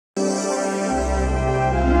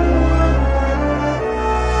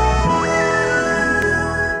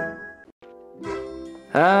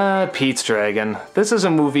Pete's Dragon. This is a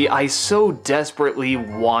movie I so desperately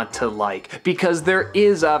want to like, because there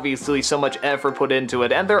is obviously so much effort put into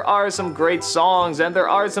it, and there are some great songs, and there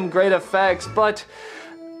are some great effects, but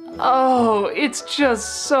oh, it's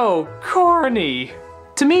just so corny.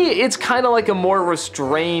 To me, it's kind of like a more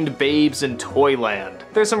restrained Babes in Toyland.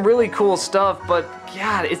 There's some really cool stuff, but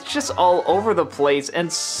God, it's just all over the place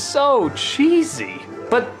and so cheesy.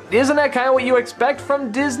 But isn't that kind of what you expect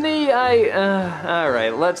from Disney?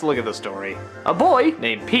 Alright, let's look at the story. A boy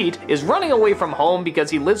named Pete is running away from home because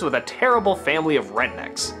he lives with a terrible family of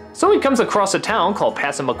rednecks. So he comes across a town called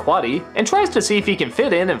Passamaquoddy and tries to see if he can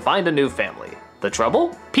fit in and find a new family. The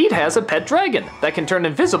trouble? Pete has a pet dragon that can turn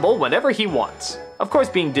invisible whenever he wants. Of course,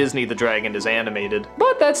 being Disney, the dragon is animated,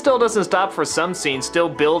 but that still doesn't stop for some scenes still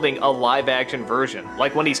building a live-action version,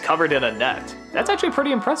 like when he's covered in a net. That's actually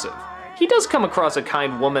pretty impressive. He does come across a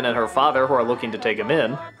kind woman and her father who are looking to take him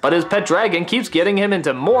in, but his pet dragon keeps getting him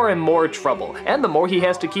into more and more trouble, and the more he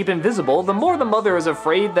has to keep invisible, the more the mother is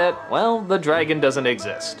afraid that, well, the dragon doesn't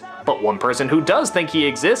exist. But one person who does think he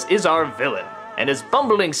exists is our villain, and his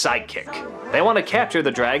bumbling sidekick. They want to capture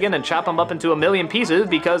the dragon and chop him up into a million pieces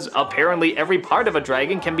because apparently every part of a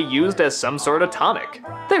dragon can be used as some sort of tonic.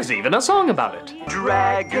 There's even a song about it.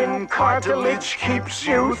 Dragon cartilage keeps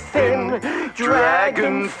you thin.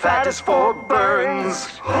 Dragon fat is for burns.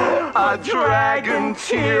 A dragon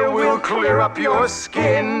tear will clear up your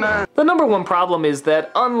skin. The number one problem is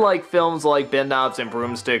that unlike films like Ben Knobs and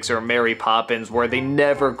Broomsticks or Mary Poppins, where they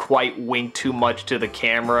never quite wink too much to the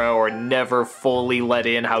camera or never fully let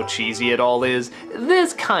in how cheesy it all is,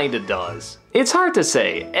 this kinda does. It's hard to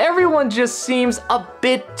say. Everyone just seems a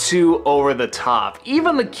bit too over the top.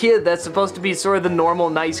 Even the kid that's supposed to be sort of the normal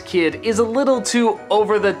nice kid is a little too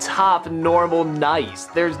over the top normal nice.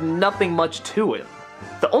 There's nothing much to him.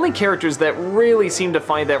 The only characters that really seem to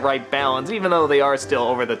find that right balance, even though they are still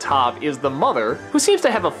over the top, is the mother, who seems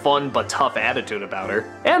to have a fun but tough attitude about her,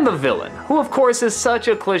 and the villain, who of course is such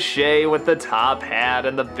a cliche with the top hat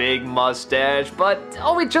and the big mustache, but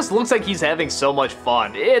oh, it just looks like he's having so much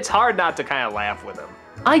fun. It's hard not to kind of laugh with him.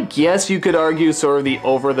 I guess you could argue sort of the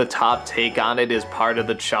over-the-top take on it is part of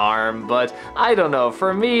the charm, but I don't know,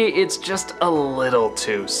 for me, it's just a little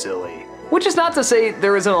too silly. Which is not to say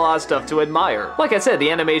there isn't a lot of stuff to admire. Like I said, the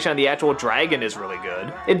animation on the actual dragon is really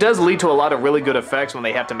good. It does lead to a lot of really good effects when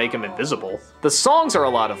they have to make him invisible. The songs are a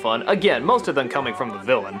lot of fun, again, most of them coming from the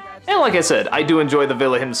villain. And like I said, I do enjoy the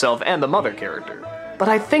villain himself and the mother character. But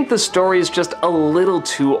I think the story is just a little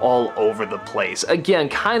too all over the place. Again,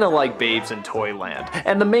 kinda like Babes in Toyland.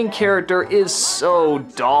 And the main character is so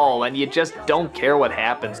dull and you just don't care what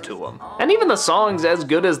happens to him. And even the songs, as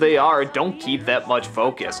good as they are, don't keep that much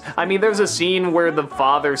focus. I mean, there's a scene where the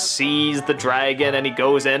father sees the dragon and he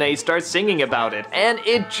goes in and he starts singing about it. And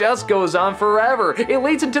it just goes on forever. It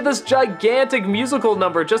leads into this gigantic musical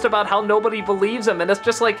number just about how nobody believes him, and it's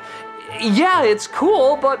just like, yeah, it's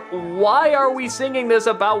cool, but why are we singing this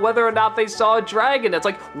about whether or not they saw a dragon? It's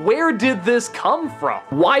like, where did this come from?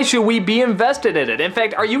 Why should we be invested in it? In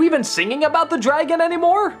fact, are you even singing about the dragon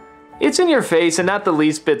anymore? It's in your face and not the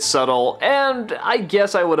least bit subtle, and I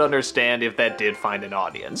guess I would understand if that did find an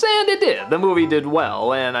audience. And it did. The movie did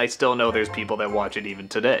well, and I still know there's people that watch it even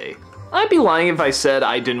today. I'd be lying if I said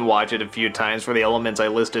I didn't watch it a few times for the elements I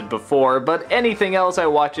listed before, but anything else I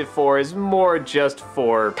watch it for is more just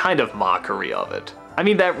for kind of mockery of it. I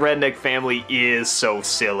mean, that redneck family is so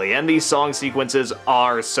silly, and these song sequences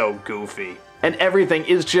are so goofy. And everything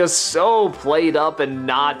is just so played up and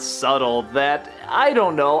not subtle that, I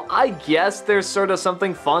don't know, I guess there's sort of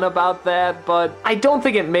something fun about that, but I don't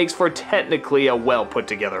think it makes for technically a well put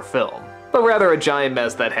together film, but rather a giant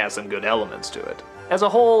mess that has some good elements to it. As a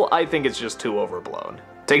whole, I think it's just too overblown.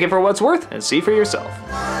 Take it for what's worth and see for yourself.